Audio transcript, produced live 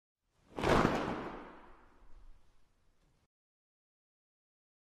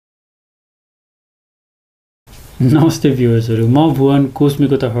नमस्ते भ्युअर्सहरू, म भुवन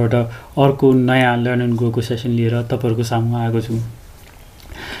कोस्मीको तर्फबाट अर्को नयाँ लर्न एन्ड ग्रोको सेसन लिएर तपाईँहरूको सामु आएको छु।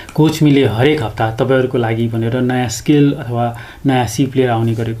 कोचमीले हरेक हप्ता तपाईँहरूको लागि भनेर नयाँ स्किल अथवा नयाँ सिप लिएर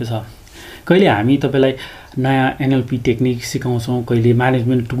आउने गरेको छ। कहिले हामी तपाईँलाई नयाँ एनएलपी टेक्निक सिकाउँछौँ, कहिले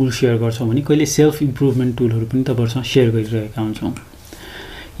म्यानेजमेन्ट टुल सेयर गर्छौँ भने कहिले सेल्फ इम्प्रुभमेन्ट टुलहरू पनि तपाईँहरूसँग सेयर गरिरहेका हुन्छौँ।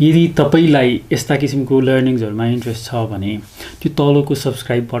 यदि तपाईँलाई यस्ता किसिमको लर्निङ्सहरूमा इन्ट्रेस्ट छ भने त्यो तलको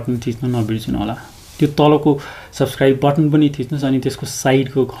सब्सक्राइब बटन थिच्न नबिर्सनु होला। त्यो तलको सब्सक्राइब बटन पनि थिच्नुहोस् अनि त्यसको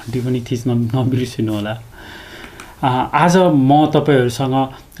साइडको घन्टी पनि थिच्न नबिर्सनु होला। आज म तपाईँहरूसँग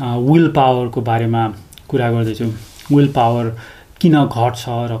विल पावरको बारेमा कुरा गर्दैछु। विल पावर किन घट्छ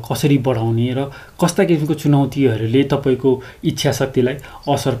र कसरी बढाउने र कस्ता किसिमको चुनौतीहरूले तपाईँको इच्छा शक्तिलाई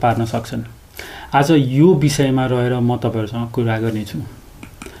असर पार्न सक्छन्। आज यो विषयमा रहेर म तपाईँहरूसँग कुरा गर्नेछु।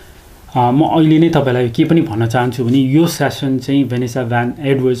 म अहिले नै तपाईँलाई के पनि भन्न चाहन्छु भने यो सेसन चाहिँ भेनेसा भ्यान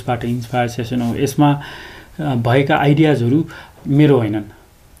एडवर्ड्सबाट इन्सपायर सेसन हो। यसमा भएका आइडियाजहरू मेरो होइनन्,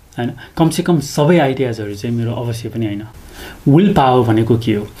 हैन, कमसेकम सबै आइडियाजहरू चाहिँ मेरो अवश्य पनि होइन। विल पावर भनेको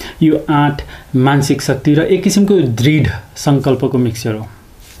के हो? यो आँट, मानसिक शक्ति र एक किसिमको दृढ सङ्कल्पको मिक्सचर हो।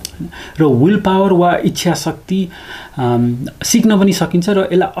 र विल पावर वा इच्छा शक्ति सिक्न पनि सकिन्छ र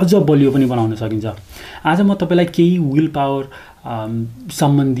यसलाई अझ बलियो पनि बनाउन सकिन्छ। आज म तपाईँलाई केही विल पावर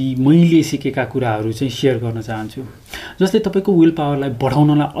सम्बन्धी मैले सिकेका कुराहरू चाहिँ सेयर गर्न चाहन्छु, जसले तपाईँको विल पावरलाई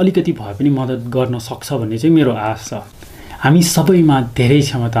बढाउनलाई अलिकति भए पनि मद्दत गर्न सक्छ भन्ने चाहिँ मेरो आश छ। हामी सबैमा धेरै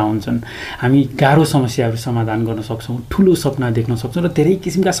क्षमता हुन्छन्। हामी गाह्रो समस्याहरू समाधान गर्न सक्छौँ, ठुलो सपना देख्न सक्छौँ र धेरै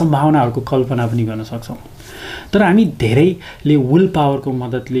किसिमका सम्भावनाहरूको कल्पना पनि गर्न सक्छौँ। तर हामी धेरैले विल पावरको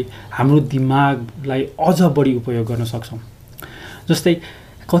मद्दतले हाम्रो दिमागलाई अझ बढी उपयोग गर्न सक्छौँ। जस्तै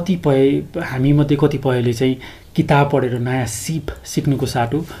हामीमध्ये कतिपयले चाहिँ किताब पढेर नयाँ सिप सिक्नुको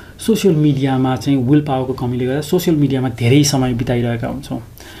साटो सोसियल मिडियामा चाहिँ विल पावरको कमीले गर्दा सोसियल मिडियामा धेरै समय बिताइरहेका हुन्छौँ।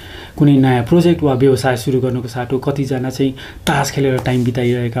 कुनै नयाँ प्रोजेक्ट वा व्यवसाय सुरु गर्नुको साटो कतिजना चाहिँ तास खेलेर टाइम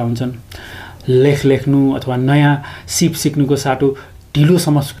बिताइरहेका हुन्छन्। लेख्नु अथवा नयाँ सिप सिक्नुको साटो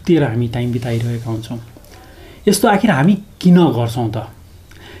ढिलोसम्म सुतेर हामी टाइम बिताइरहेका हुन्छौँ। यस्तो आखिर हामी किन गर्छौँ त?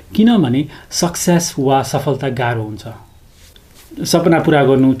 किनभने सक्सेस वा सफलता गाह्रो हुन्छ। सपना पुरा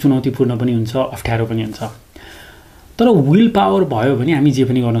गर्नु चुनौतीपूर्ण पनि हुन्छ, अप्ठ्यारो पनि हुन्छ। तर विल पावर भयो भने हामी जे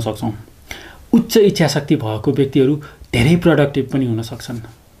पनि गर्न सक्छौँ। उच्च इच्छा शक्ति भएको व्यक्तिहरू धेरै प्रोडक्टिभ पनि हुन सक्छन्,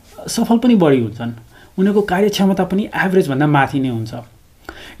 सफल पनि बढी हुन्छन्। उनीहरूको कार्यक्षमता पनि एभरेजभन्दा माथि नै हुन्छ।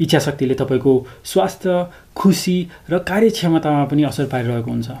 इच्छा शक्तिले तपाईँको स्वास्थ्य, खुसी र कार्यक्षमतामा पनि असर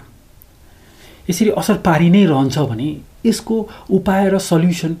पारिरहेको हुन्छ। यसरी असर पारि नै रहन्छ भने यसको उपाय र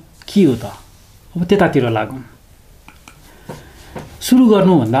सल्युसन के हो त? अब त्यतातिर लागौँ। सुरु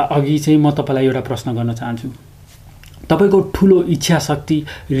गर्नुभन्दा अघि चाहिँ म तपाईँलाई एउटा प्रश्न गर्न चाहन्छु। तपाईँको ठुलो इच्छा शक्ति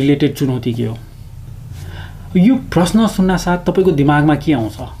रिलेटेड चुनौती के हो? यो प्रश्न सुन्नासाथ तपाईँको दिमागमा के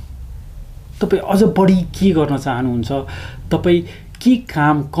आउँछ? तपाईँ अझ बढी के गर्न चाहनुहुन्छ? तपाईँ के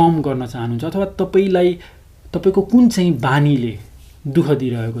काम कम गर्न चाहनुहुन्छ? अथवा तपाईँको कुन चाहिँ बानीले दुःख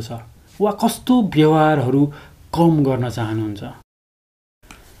दिइरहेको छ? वा कस्तो व्यवहारहरू कम गर्न चाहनुहुन्छ?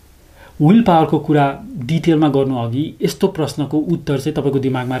 विल पावरको कुरा डिटेलमा गर्नु अघि यस्तो प्रश्नको उत्तर चाहिँ तपाईँको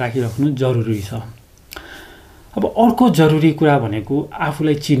दिमागमा राखिराख्नु जरुरी छ। अब अर्को जरुरी कुरा भनेको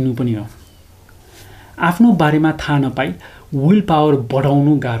आफूलाई चिन्नु पनि हो। आफ्नो बारेमा थाहा नपाई विल पावर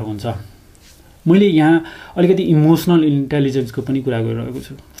बढाउनु गाह्रो हुन्छ। मैले यहाँ अलिकति इमोसनल इन्टेलिजेन्सको पनि कुरा गरिरहेको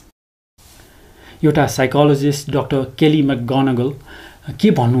छु। एउटा साइकोलोजिस्ट डाक्टर केली मैकगोनागल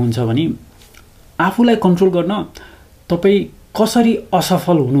के भन्नुहुन्छ भने आफूलाई कन्ट्रोल गर्न तपाईँ कसरी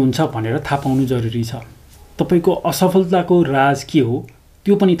असफल हुनुहुन्छ भनेर थाहा पाउनु जरुरी छ। तपाईँको असफलताको राज के हो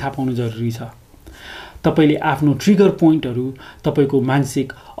त्यो पनि थाहा पाउनु जरुरी छ। तपाईँले आफ्नो ट्रिगर पोइन्टहरू, तपाईँको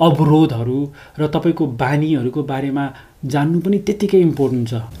मानसिक अवरोधहरू र तपाईँको बानीहरूको बारेमा जान्नु पनि त्यत्तिकै इम्पोर्टेन्ट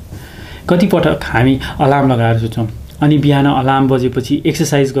छ। कतिपटक हामी अलार्म लगाएर सुत्छौँ अनि बिहान अलार्म बजेपछि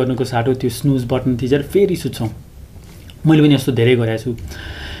एक्सर्साइज गर्नुको साटो त्यो स्नुज बटन थिचेर फेरि सुत्छौँ। मैले पनि यस्तो धेरै गरेको छु।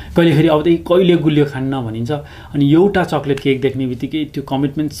 कहिले फेरि अब कहिले गुलियो खान्न भनिन्छ अनि एउटा चक्लेट केक देख्ने बित्तिकै त्यो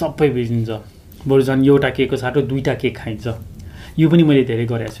कमिटमेन्ट सबै बिर्सिन्छ। बरु झन् एउटा केकको साटो 2टा केक खाइन्छ। यो पनि मैले धेरै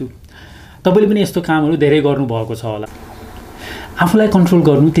गरेको छु। तपाईँले पनि यस्तो कामहरू धेरै गर्नुभएको छ होला। आफूलाई कन्ट्रोल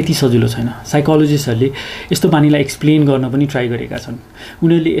गर्नु त्यति सजिलो छैन। साइकोलोजिस्टहरूले यस्तो बानीलाई एक्सप्लेन गर्न पनि ट्राई गरेका छन्।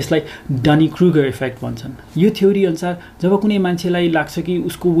 उनीहरूले यसलाई डनी-क्रुगर इफेक्ट भन्छन्। यो थ्योरी अनुसार जब कुनै मान्छेलाई लाग्छ कि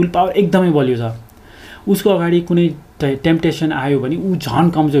उसको विल पावर एकदमै बलियो छ, उसको अगाडि कुनै टेम्पटेसन आयो भने ऊ झन्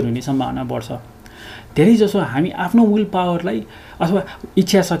कमजोर हुने सम्भावना बढ्छ। धेरै जसो हामी आफ्नो विल पावरलाई अथवा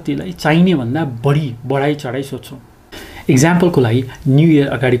इच्छा शक्तिलाई चाहिने भन्दा बढी बढाइ चढाइ सोध्छौँ। इक्जाम्पलको लागि न्यू इयर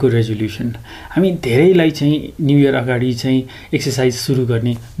अगाडिको रेजोल्युसन। हामी धेरैलाई चाहिँ न्यू इयर अगाडि चाहिँ एक्सर्साइज सुरु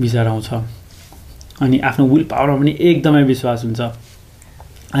गर्ने विचार आउँछ अनि आफ्नो विल पावरमा पनि एकदमै विश्वास हुन्छ।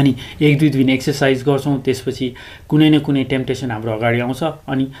 अनि 1-2 दिन एक्सर्साइज गर्छौँ, त्यसपछि कुनै न कुनै टेम्पटेसन हाम्रो अगाडि आउँछ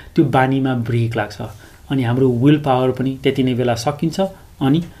अनि त्यो बानीमा ब्रेक लाग्छ अनि हाम्रो विल पावर पनि त्यति नै बेला सकिन्छ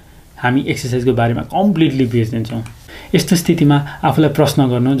अनि हामी एक्सर्साइजको बारेमा कम्प्लिटली बिर्सिन्छौँ। यस्तो स्थितिमा आफूलाई प्रश्न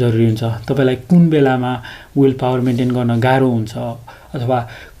गर्नु जरुरी हुन्छ, तपाईँलाई कुन बेलामा विल पावर मेन्टेन गर्न गाह्रो हुन्छ अथवा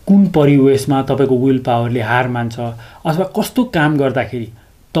कुन परिवेशमा तपाईँको विल पावरले हार मान्छ अथवा कस्तो काम गर्दाखेरि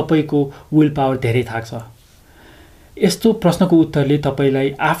तपाईँको विल पावर धेरै थाक्छ। यस्तो प्रश्नको उत्तरले तपाईँलाई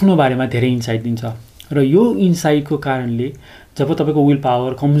आफ्नो बारेमा धेरै इन्साइट दिन्छ र यो इन्साइटको कारणले जब तपाईँको विल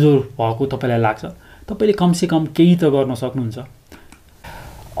पावर कमजोर भएको तपाईँलाई लाग्छ, तपाईँले कमसेकम केही त गर्न सक्नुहुन्छ।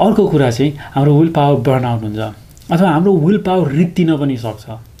 अर्को कुरा चाहिँ हाम्रो विल पावर बर्नआउट हुन्छ अथवा हाम्रो विल पावर रित्तिन पनि सक्छ,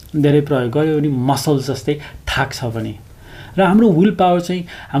 धेरै प्रयोग गर्यो भने मसल्स जस्तै थाक्छ पनि। र हाम्रो विल पावर चाहिँ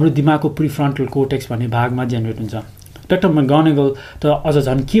हाम्रो दिमागको प्रिफ्रन्टल कोर्टेक्स भन्ने भागमा जेनेरेट हुन्छ। डाक्टर मैकगोनागल त अझ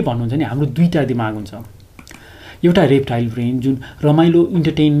झन् के भन्नुहुन्छ नि, हाम्रो दुईटा दिमाग हुन्छ, एउटा रेप्टाइल ब्रेन जुन रमाइलो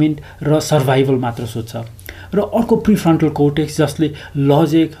इन्टरटेनमेन्ट र सर्भाइभल मात्र सोच्छ र अर्को प्रिफ्रन्टल कोर्टेक्स जसले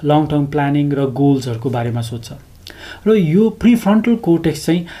लजिक, लङ टर्म प्लानिङ र गोल्सहरूको बारेमा सोच्छ। र यो प्रिफ्रन्टल कोर्टेक्स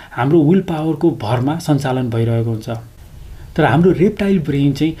चाहिँ हाम्रो विल पावरको भरमा सञ्चालन भइरहेको हुन्छ। तर हाम्रो रेप्टाइल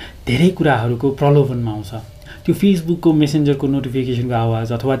ब्रेन चाहिँ धेरै कुराहरूको प्रलोभनमा आउँछ। त्यो फेसबुकको मेसेन्जरको नोटिफिकेसनको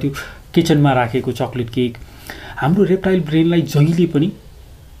आवाज अथवा त्यो किचनमा राखेको चकलेट केक हाम्रो रेप्टाइल ब्रेनलाई जहिले पनि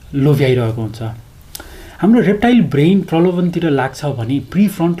लोभ्याइरहेको हुन्छ। हाम्रो रेप्टाइल ब्रेन प्रलोभनतिर लाग्छ भने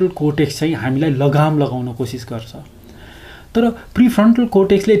प्रिफ्रन्टल कोर्टेक्स चाहिँ हामीलाई लगाम लगाउन कोसिस गर्छ। तर प्रिफ्रन्टल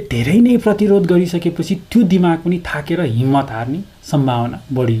कोर्टेक्सले धेरै नै प्रतिरोध गरिसकेपछि त्यो दिमाग पनि थाकेर हिम्मत हार्ने सम्भावना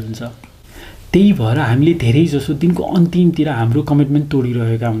बढी हुन्छ। त्यही भएर हामीले धेरै जसो दिनको अन्तिमतिर हाम्रो कमिटमेन्ट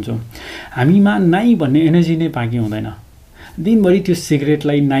तोडिरहेका हुन्छौँ। हामीमा नाइ भन्ने एनर्जी नै बाँकी हुँदैन। दिनभरि त्यो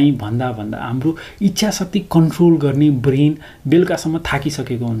सिगरेटलाई नाइ भन्दा भन्दा हाम्रो इच्छा शक्ति कन्ट्रोल गर्ने ब्रेन बेलुकासम्म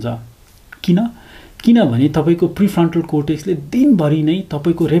थाकिसकेको हुन्छ। किनभने तपाईँको प्रिफ्रन्टल कोर्टेक्सले दिनभरि नै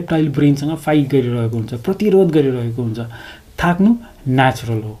तपाईँको रेप्टाइल ब्रेनसँग फाइट गरिरहेको हुन्छ, प्रतिरोध गरिरहेको हुन्छ। थाक्नु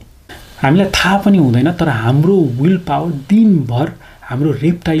नेचुरल हो, हामीलाई थाहा पनि हुँदैन, तर हाम्रो विल पावर दिनभर हाम्रो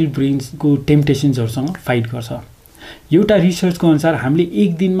रेप्टाइल ब्रेनको टेम्पटेसन्सहरूसँग फाइट गर्छ। एउटा रिसर्चको अनुसार हामीले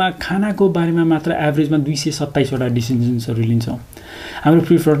एक दिनमा खानाको बारेमा मात्र एभरेजमा 227वटा डिसिजन्सहरू लिन्छौँ। हाम्रो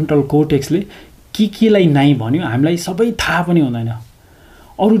प्रिफ्रन्टल कोर्टेक्सले केलाई नाइ भन्यो हामीलाई सबै थाहा पनि हुँदैन।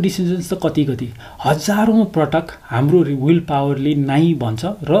 अरू डिसिजन्स त कति हजारौँ पटक हाम्रो विल पावरले नाइ भन्छ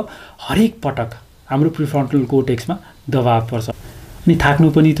र हरेक पटक हाम्रो प्रिफ्रन्टल कोर्टेक्समा दबाब पर्छ अनि थाक्नु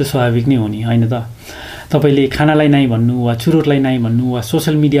पनि त स्वाभाविक नै हो नि, होइन त? तपाईँले खानालाई नाइ भन्नु वा चुरोटलाई नाइ भन्नु वा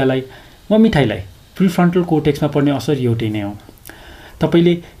सोसल मिडियालाई वा मिठाईलाई प्रिफ्रन्टल कोर्टेक्समा पर्ने असर एउटै नै हो।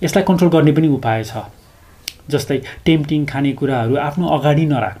 तपाईँले यसलाई कन्ट्रोल गर्ने पनि उपाय छ, जस्तै टेम्पटिङ खानेकुराहरू आफ्नो अगाडि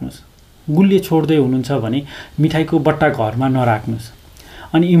नराख्नुहोस्। गुलियो छोड्दै हुनुहुन्छ भने मिठाईको बट्टा घरमा नराख्नुहोस्।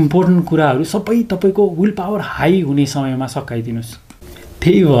 अनि इम्पोर्टेन्ट कुराहरू सबै तपाईँको विल पावर हाई हुने समयमा सकाइदिनुहोस्।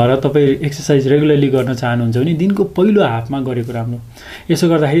 त्यही भएर तपाईँ एक्सर्साइज रेगुलरली गर्न चाहनुहुन्छ भने दिनको पहिलो हाफमा गरेको राम्रो। यसो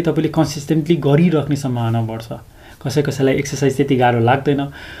गर्दाखेरि तपाईँले कन्सिस्टेन्टली गरिराख्ने सम्भावना बढ्छ। कसैलाई एक्सर्साइज त्यति गाह्रो लाग्दैन,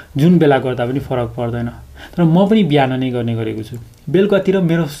 जुन बेला गर्दा पनि फरक पर्दैन। तर म पनि बिहान नै गर्ने गरेको छु। बेलुकातिर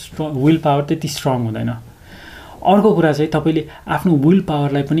मेरो विल पावर त्यति स्ट्रङ हुँदैन। अर्को कुरा चाहिँ तपाईँले आफ्नो विल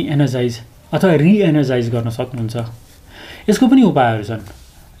पावरलाई पनि एनर्जाइज अथवा रिएनर्जाइज गर्न सक्नुहुन्छ। यसको पनि उपायहरू छन्।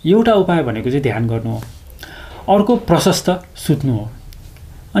 एउटा उपाय भनेको चाहिँ ध्यान गर्नु हो, अर्को प्रशस्त सुत्नु हो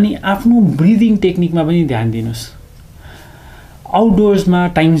अनि आफ्नो ब्रिदिङ टेक्निकमा पनि ध्यान दिनुहोस्। आउटडोर्समा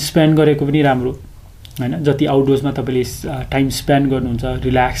टाइम स्पेन्ड गरेको पनि राम्रो, हैन? जति आउटडोर्समा तपाईँले टाइम स्पेन्ड गर्नुहुन्छ,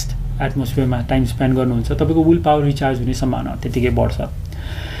 रिल्याक्स्ड एटमोस्फियरमा टाइम स्पेन्ड गर्नुहुन्छ, तपाईँको विल पावर रिचार्ज हुने सम्भावना त्यतिकै बढ्छ।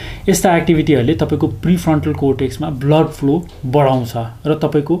 यस्ता एक्टिभिटीहरूले तपाईँको प्रिफ्रन्टल कोर्टेक्समा ब्लड फ्लो बढाउँछ र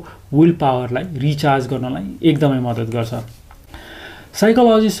तपाईँको विल पावरलाई रिचार्ज गर्नलाई एकदमै मद्दत गर्छ।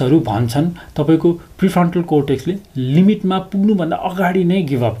 साइकोलोजिस्टहरू भन्छन् तपाईँको प्रिफ्रन्टल कोर्टेक्सले लिमिटमा पुग्नुभन्दा अगाडि नै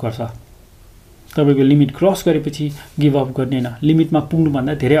गिभ अप गर्छ। तपाईँको लिमिट क्रस गरेपछि गिभ अप गर्दैन, लिमिटमा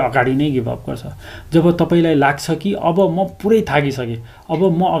पुग्नुभन्दा धेरै अगाडि नै गिभ अप गर्छ। जब तपाईँलाई लाग्छ कि अब म पुरै थाकिसकेँ, अब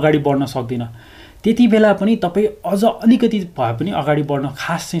म अगाडि बढ्न सक्दिनँ, त्यति बेला पनि तपाईँ अझ अलिकति भए पनि अगाडि बढ्न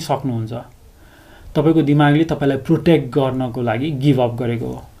खास चाहिँ सक्नुहुन्छ। तपाईँको दिमागले तपाईँलाई प्रोटेक्ट गर्नको लागि गिभ अप गरेको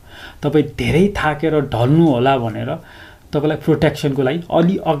हो। तपाईँ धेरै थाकेर ढल्नु होला भनेर तपाईँलाई प्रोटेक्सनको लागि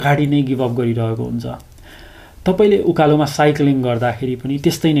अलि अगाडि नै गिभ अप गरिरहेको हुन्छ। तपाईँले उकालोमा साइक्लिङ गर्दाखेरि पनि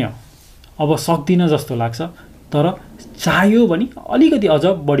त्यस्तै नै हो। अब सक्दिनँ जस्तो लाग्छ, तर चाहियो भने अलिकति अझ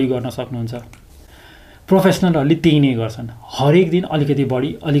बढी गर्न सक्नुहुन्छ। प्रोफेसनलहरूले त्यही नै गर्छन्, हरेक दिन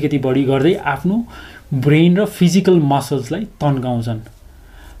अलिकति बढी गर्दै आफ्नो ब्रेन र फिजिकल मसल्सलाई तन्काउँछन्।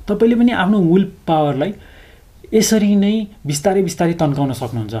 तपाईँले पनि आफ्नो विल पावरलाई यसरी नै बिस्तारै बिस्तारै तन्काउन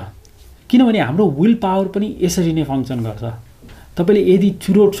सक्नुहुन्छ, किनभने हाम्रो विल पावर पनि यसरी नै फङ्क्सन गर्छ। तपाईँले यदि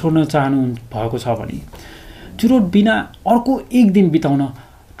चुरोट छोड्न चाहनु भएको छ भने चुरोट बिना अर्को एक दिन बिताउन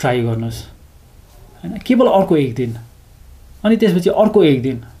ट्राई गर्नुहोस् हैन, केवल अर्को एक दिन, अनि त्यसपछि अर्को एक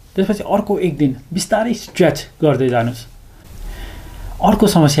दिन, त्यसपछि अर्को एक दिन, बिस्तारै स्ट्रेच गर्दै जानुहोस्। अर्को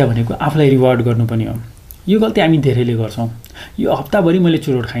समस्या भनेको आफूलाई रिवार्ड गर्नु पनि हो। यो गल्ती हामी धेरैले गर्छौँ। यो हप्ताभरि मैले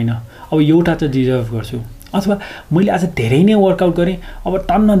चुरोट खाइनँ, अब एउटा त डिजर्भ गर्छु, अथवा मैले आज धेरै नै वर्कआउट गरेँ, अब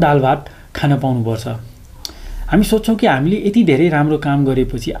टन्न दाल भात खान पाउनुपर्छ। हामी सोच्छौँ कि हामीले यति धेरै राम्रो काम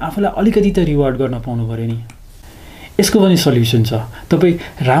गरेपछि आफूलाई अलिकति त रिवार्ड गर्न पाउनु पऱ्यो नि। यसको पनि सल्युसन छ।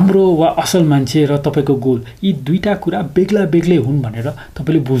 तपाईँ राम्रो वा असल मान्छे र तपाईँको गोल, यी दुईटा कुरा बेग्ला बेग्लै हुन् भनेर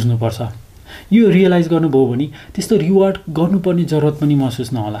तपाईँले बुझ्नुपर्छ। यो रियलाइज गर्नुभयो भने त्यस्तो रिवार्ड गर्नुपर्ने जरुरत पनि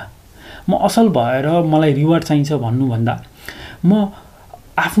महसुस नहोला। म असल भएर मलाई रिवार्ड चाहिन्छ भन्नुभन्दा म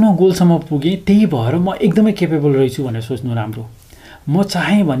आफ्नो गोलसम्म पुगेँ, त्यही भएर म एकदमै केपेबल रहेछु भनेर सोच्नु राम्रो। म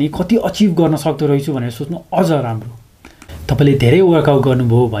चाहेँ भने कति अचिभ गर्न सक्दो रहेछु भनेर सोच्नु अझ राम्रो। तपाईँले धेरै वर्कआउट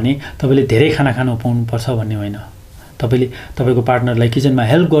गर्नुभयो भने तपाईँले धेरै खाना खानु पाउनुपर्छ भन्ने होइन। तपाईँले तपाईँको पार्टनरलाई किचनमा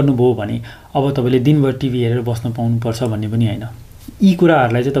हेल्प गर्नुभयो भने अब तपाईँले दिनभर टिभी हेरेर बस्न पाउनुपर्छ भन्ने पनि होइन। यी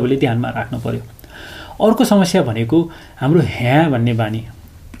कुराहरूलाई चाहिँ तपाईँले ध्यानमा राख्नु पर्यो। अर्को समस्या भनेको हाम्रो ह्या भन्ने बानी।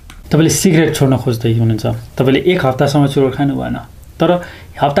 तपाईँले सिगरेट छोड्न खोज्दै हुनुहुन्छ, तपाईँले एक हप्तासम्म चुरोट खानु भएन, तर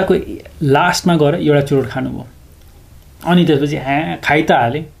हप्ताको लास्टमा गएर एउटा चुरोट खानुभयो, अनि त्यसपछि खाइ त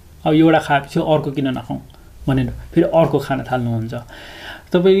हालेँ, अब एउटा खाएपछि अर्को किन नखाउँ भनेर फेरि अर्को खान थाल्नुहुन्छ।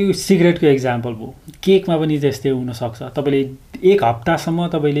 तपाईँ सिगरेटको इक्जाम्पल भयो, केकमा पनि त्यस्तै हुनसक्छ। तपाईँले एक हप्तासम्म,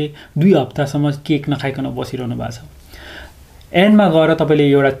 तपाईँले 2 हप्तासम्म केक नखाइकन बसिरहनु भएको छ, एन्डमा गएर तपाईँले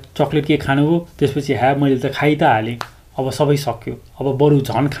एउटा चक्लेट केक खानुभयो, त्यसपछि मैले त खाइ त हालेँ, अब सबै सक्यो, अब बरु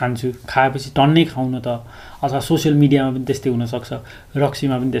झन् खान्छु, खाएपछि टन्नै खाउनु त। अथवा सोसियल मिडियामा पनि त्यस्तै हुनसक्छ,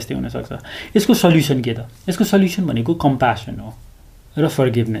 रक्सीमा पनि त्यस्तै हुनसक्छ। यसको सल्युसन के त? यसको सल्युसन भनेको कम्प्यासन हो र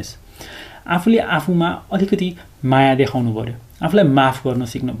फर्गिभनेस। आफूले आफूमा अलिकति माया देखाउनु पर्यो, आफूलाई माफ गर्न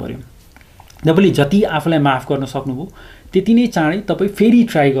सिक्नु पर्यो। तपाईँले जति आफूलाई माफ गर्न सक्नुभयो त्यति नै चाँडै तपाईँ फेरि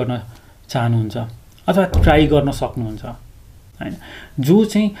ट्राई गर्न चाहनुहुन्छ अथवा ट्राई गर्न सक्नुहुन्छ हैन। जो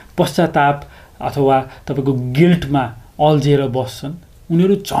चाहिँ पश्चाताप अथवा तपाईँको गिल्टमा अल्झेर बस्छन्,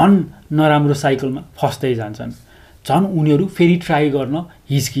 उनीहरू झन् नराम्रो साइकलमा फस्दै जान्छन्, झन् उनीहरू फेरि ट्राई गर्न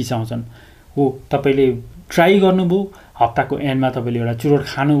हिचकिचाउँछन्। हो, तपाईँले ट्राई गर्नुभयो, हप्ताको एन्डमा तपाईँले एउटा चुरोट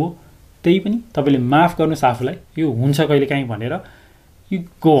खानुभयो, त्यही पनि तपाईँले माफ गर्नुहोस् आफूलाई, यो हुन्छ कहिलेकाहीँ भनेर यु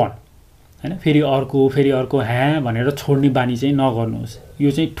गो अन हैन। फेरि अर्को भनेर छोड्ने बानी चाहिँ नगर्नुहोस्।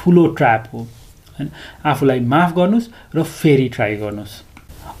 यो चाहिँ ठुलो ट्र्याप हो हैन। आफूलाई माफ गर्नुहोस् र फेरि ट्राई गर्नुहोस्।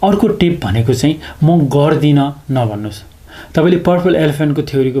 अर्को टिप भनेको चाहिँ म गर्दिनँ नभन्नुहोस्। तपाईँले पर्पल एलिफेन्टको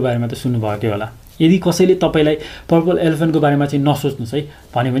थ्योरीको बारेमा त सुन्नुभएकै होला। यदि कसैले तपाईँलाई पर्पल एलिफेन्टको बारेमा चाहिँ नसोच्नुहोस् है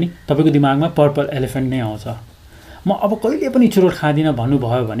भन्यो भने तपाईँको दिमागमा पर्पल एलिफेन्ट नै आउँछ। म अब कहिले पनि चुरोट खाँदिनँ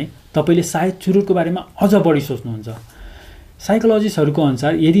भन्नुभयो भने तपाईँले सायद चुरोटको बारेमा अझ बढी सोच्नुहुन्छ। साइकोलोजिस्टहरूको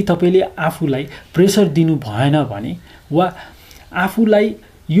अनुसार यदि तपाईँले आफूलाई प्रेसर दिनु भएन भने वा आफूलाई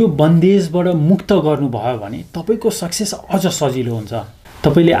यो बन्देजबाट मुक्त गर्नुभयो भने तपाईँको सक्सेस अझ सजिलो हुन्छ।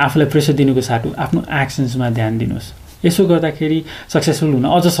 तपाईँले आफूलाई प्रेसर दिनुको साटो आफ्नो एक्सन्समा ध्यान दिनुहोस्। यसो गर्दाखेरि सक्सेसफुल हुन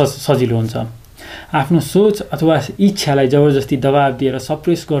अझ सजिलो हुन्छ। आफ्नो सोच अथवा इच्छालाई जबरजस्ती दबाब दिएर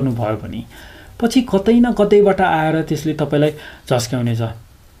सप्रेस गर्नुभयो भने पछि कतै न कतैबाट आएर त्यसले तपाईँलाई झस्क्याउनेछ।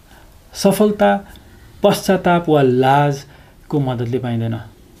 सफलता पश्चाताप वा लाजको मद्दतले पाइँदैन,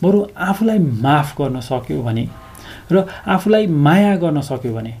 बरु आफूलाई माफ गर्न सक्यो भने र आफूलाई माया गर्न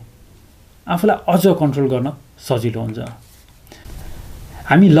सक्यो भने आफूलाई अझ कन्ट्रोल गर्न सजिलो हुन्छ।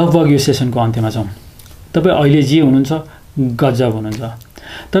 हामी लगभग यो सेसनको अन्त्यमा छौँ। तपाईँ अहिले जे हुनुहुन्छ गजब हुनुहुन्छ,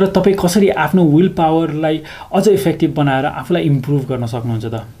 तर तपाईँ कसरी आफ्नो विल पावरलाई अझ इफेक्टिभ बनाएर आफूलाई इम्प्रुभ गर्न सक्नुहुन्छ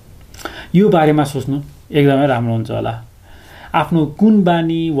त? यो बारेमा सोच्नु एकदमै राम्रो हुन्छ होला। आफ्नो कुन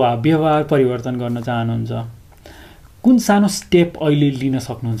बानी वा व्यवहार परिवर्तन गर्न चाहनुहुन्छ? कुन सानो स्टेप अहिले लिन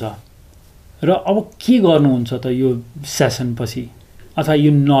सक्नुहुन्छ? र अब के गर्नुहुन्छ त यो सेसनपछि अथवा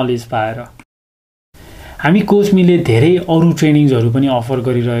यो नलेज पाएर? हामी कोचमीले धेरै अरू ट्रेनिङ्सहरू पनि अफर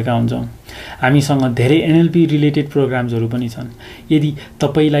गरिरहेका हुन्छौँ। हामीसँग धेरै एनएलपी रिलेटेड प्रोग्राम्सहरू पनि छन्। यदि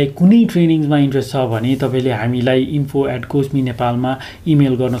तपाईँलाई कुनै ट्रेनिङ्समा इन्ट्रेस्ट छ भने तपाईँले हामीलाई info@coachme.nepal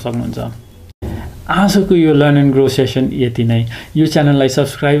इमेल गर्न सक्नुहुन्छ। आजको यो लर्न एन्ड ग्रो सेसन यति नै। यो च्यानललाई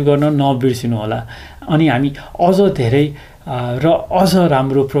सब्सक्राइब गर्न नबिर्सिनु होला। अनि हामी अझ धेरै र अझ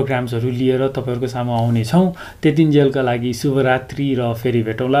राम्रो प्रोग्राम्सहरू लिएर तपाईँहरूको सामु आउनेछौँ। त्यतिन्जेलका लागि शुभरात्रि र फेरि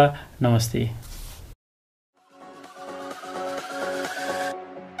भेटौँला। नमस्ते।